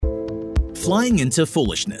Flying into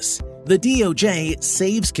Foolishness, the DOJ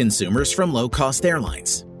saves consumers from low-cost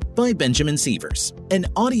airlines, by Benjamin Seevers, an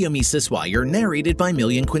audio Mises wire narrated by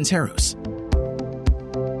Millian Quinteros.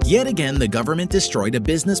 Yet again, the government destroyed a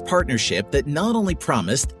business partnership that not only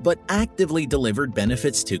promised but actively delivered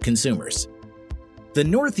benefits to consumers. The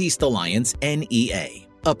Northeast Alliance NEA,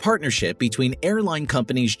 a partnership between airline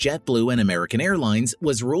companies JetBlue and American Airlines,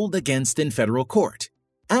 was ruled against in federal court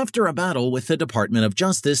after a battle with the Department of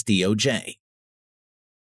Justice DOJ.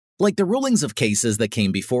 Like the rulings of cases that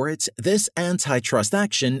came before it, this antitrust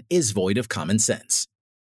action is void of common sense.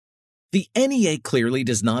 The NEA clearly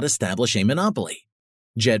does not establish a monopoly.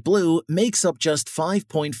 JetBlue makes up just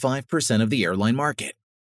 5.5% of the airline market.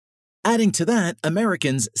 Adding to that,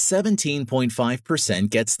 American's 17.5%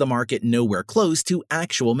 gets the market nowhere close to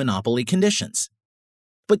actual monopoly conditions.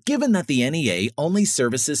 But given that the NEA only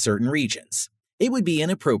services certain regions, it would be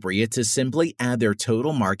inappropriate to simply add their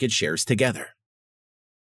total market shares together.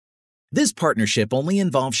 This partnership only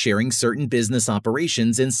involves sharing certain business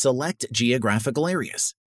operations in select geographical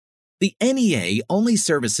areas. The NEA only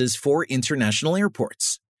services 4 international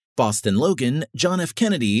airports: Boston Logan, John F.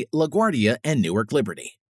 Kennedy, LaGuardia, and Newark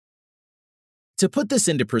Liberty. To put this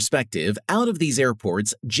into perspective, out of these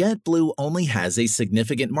airports, JetBlue only has a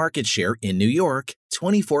significant market share in New York,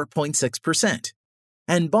 24.6%,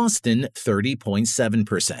 and Boston,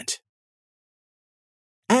 30.7%.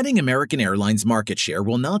 Adding American Airlines' market share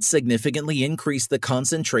will not significantly increase the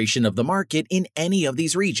concentration of the market in any of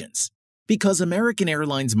these regions, because American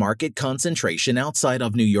Airlines' market concentration outside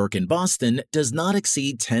of New York and Boston does not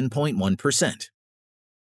exceed 10.1%.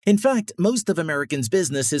 In fact, most of American's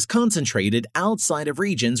business is concentrated outside of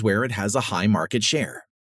regions where it has a high market share.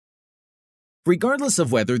 Regardless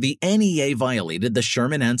of whether the NEA violated the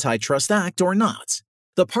Sherman Antitrust Act or not,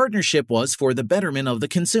 the partnership was for the betterment of the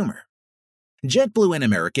consumer. JetBlue and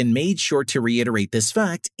American made sure to reiterate this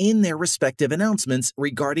fact in their respective announcements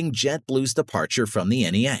regarding JetBlue's departure from the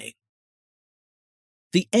NEA.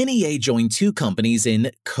 The NEA joined 2 companies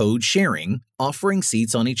in code sharing, offering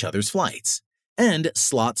seats on each other's flights, and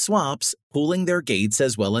slot swaps, pooling their gates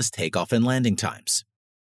as well as takeoff and landing times.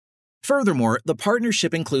 Furthermore, the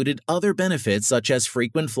partnership included other benefits such as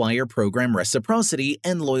frequent flyer program reciprocity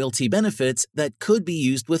and loyalty benefits that could be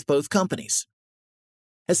used with both companies.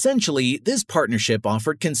 Essentially, this partnership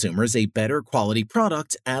offered consumers a better quality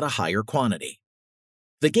product at a higher quantity.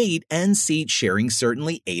 The gate and seat sharing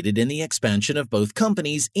certainly aided in the expansion of both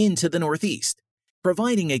companies into the Northeast,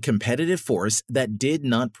 providing a competitive force that did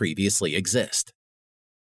not previously exist.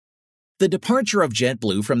 The departure of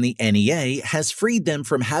JetBlue from the NEA has freed them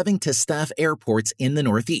from having to staff airports in the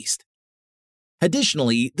Northeast.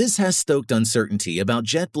 Additionally, this has stoked uncertainty about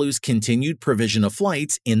JetBlue's continued provision of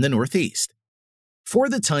flights in the Northeast. For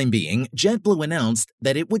the time being, JetBlue announced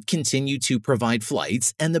that it would continue to provide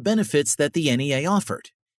flights and the benefits that the NEA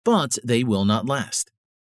offered, but they will not last.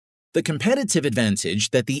 The competitive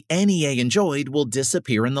advantage that the NEA enjoyed will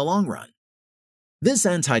disappear in the long run. This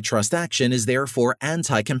antitrust action is therefore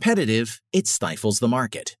anti-competitive. It stifles the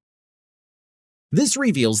market. This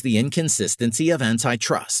reveals the inconsistency of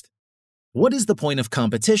antitrust. What is the point of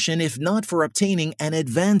competition if not for obtaining an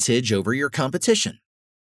advantage over your competition?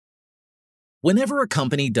 Whenever a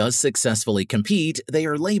company does successfully compete, they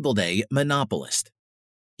are labeled a monopolist.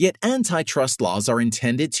 Yet antitrust laws are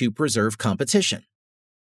intended to preserve competition.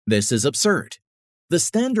 This is absurd. The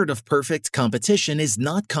standard of perfect competition is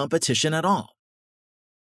not competition at all.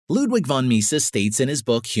 Ludwig von Mises states in his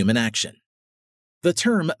book Human Action, the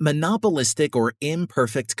term monopolistic or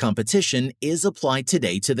imperfect competition is applied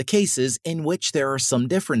today to the cases in which there are some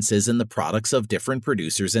differences in the products of different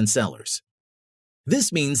producers and sellers.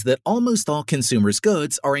 This means that almost all consumers'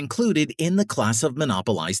 goods are included in the class of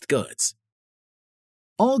monopolized goods.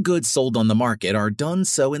 All goods sold on the market are done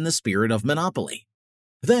so in the spirit of monopoly,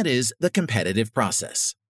 that is, the competitive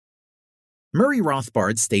process. Murray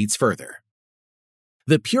Rothbard states further,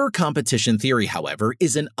 the pure competition theory, however,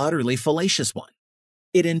 is an utterly fallacious one.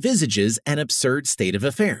 It envisages an absurd state of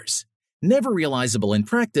affairs, never realizable in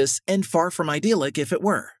practice and far from idyllic if it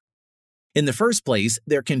were. In the first place,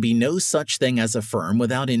 there can be no such thing as a firm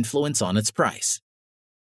without influence on its price.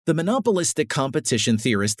 The monopolistic competition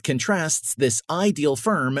theorist contrasts this ideal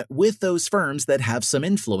firm with those firms that have some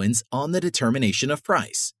influence on the determination of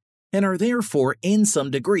price, and are therefore in some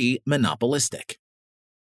degree monopolistic.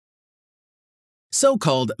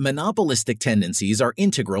 So-called monopolistic tendencies are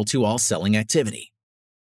integral to all selling activity.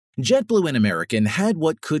 JetBlue and American had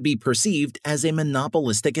what could be perceived as a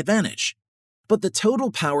monopolistic advantage, but the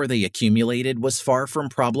total power they accumulated was far from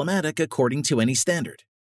problematic according to any standard.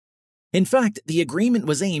 In fact, the agreement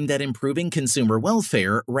was aimed at improving consumer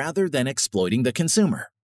welfare rather than exploiting the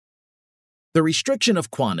consumer. The restriction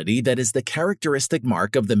of quantity that is the characteristic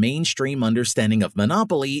mark of the mainstream understanding of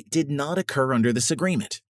monopoly did not occur under this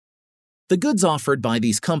agreement. The goods offered by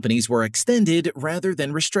these companies were extended rather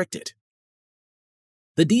than restricted.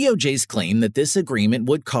 The DOJ's claim that this agreement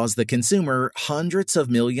would cause the consumer hundreds of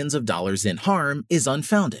millions of dollars in harm is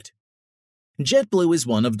unfounded. JetBlue is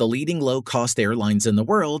one of the leading low-cost airlines in the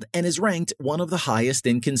world and is ranked one of the highest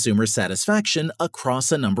in consumer satisfaction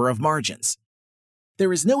across a number of margins.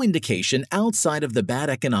 There is no indication outside of the bad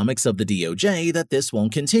economics of the DOJ that this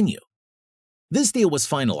won't continue. This deal was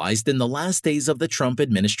finalized in the last days of the Trump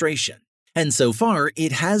administration, and so far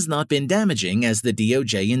it has not been damaging as the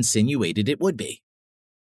DOJ insinuated it would be.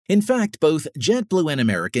 In fact, both JetBlue and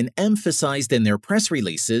American emphasized in their press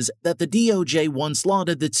releases that the DOJ once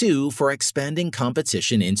lauded the two for expanding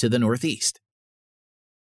competition into the Northeast.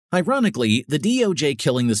 Ironically, the DOJ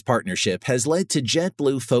killing this partnership has led to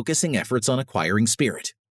JetBlue focusing efforts on acquiring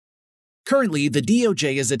Spirit. Currently, the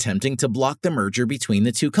DOJ is attempting to block the merger between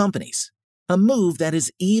the two companies, a move that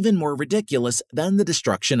is even more ridiculous than the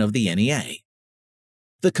destruction of the NEA.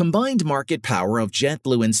 The combined market power of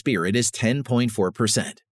JetBlue and Spirit is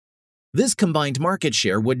 10.4%. This combined market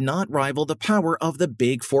share would not rival the power of the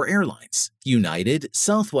big four airlines, United,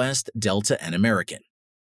 Southwest, Delta, and American,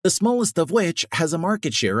 the smallest of which has a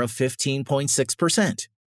market share of 15.6%.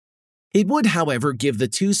 It would, however, give the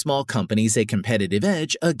two small companies a competitive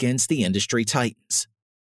edge against the industry titans.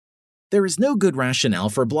 There is no good rationale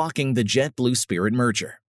for blocking the JetBlue-Spirit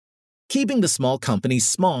merger. Keeping the small companies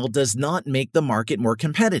small does not make the market more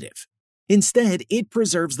competitive. Instead, it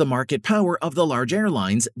preserves the market power of the large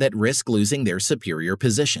airlines that risk losing their superior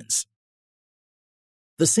positions.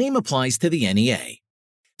 The same applies to the NEA.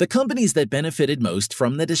 The companies that benefited most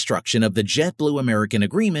from the destruction of the JetBlue-American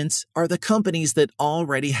agreements are the companies that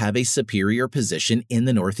already have a superior position in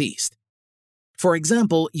the Northeast. For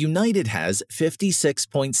example, United has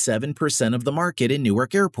 56.7% of the market in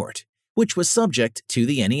Newark Airport, which was subject to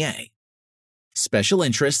the NEA. Special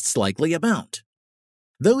interests likely abound.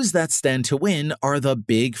 Those that stand to win are the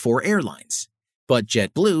big four airlines, but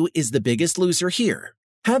JetBlue is the biggest loser here,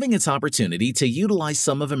 having its opportunity to utilize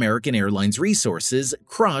some of American Airlines' resources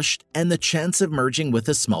crushed and the chance of merging with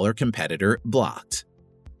a smaller competitor blocked.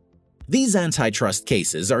 These antitrust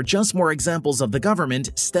cases are just more examples of the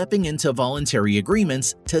government stepping into voluntary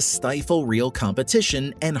agreements to stifle real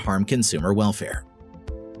competition and harm consumer welfare.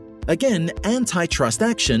 Again, antitrust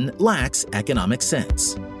action lacks economic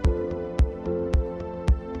sense.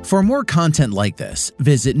 For more content like this,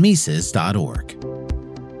 visit Mises.org.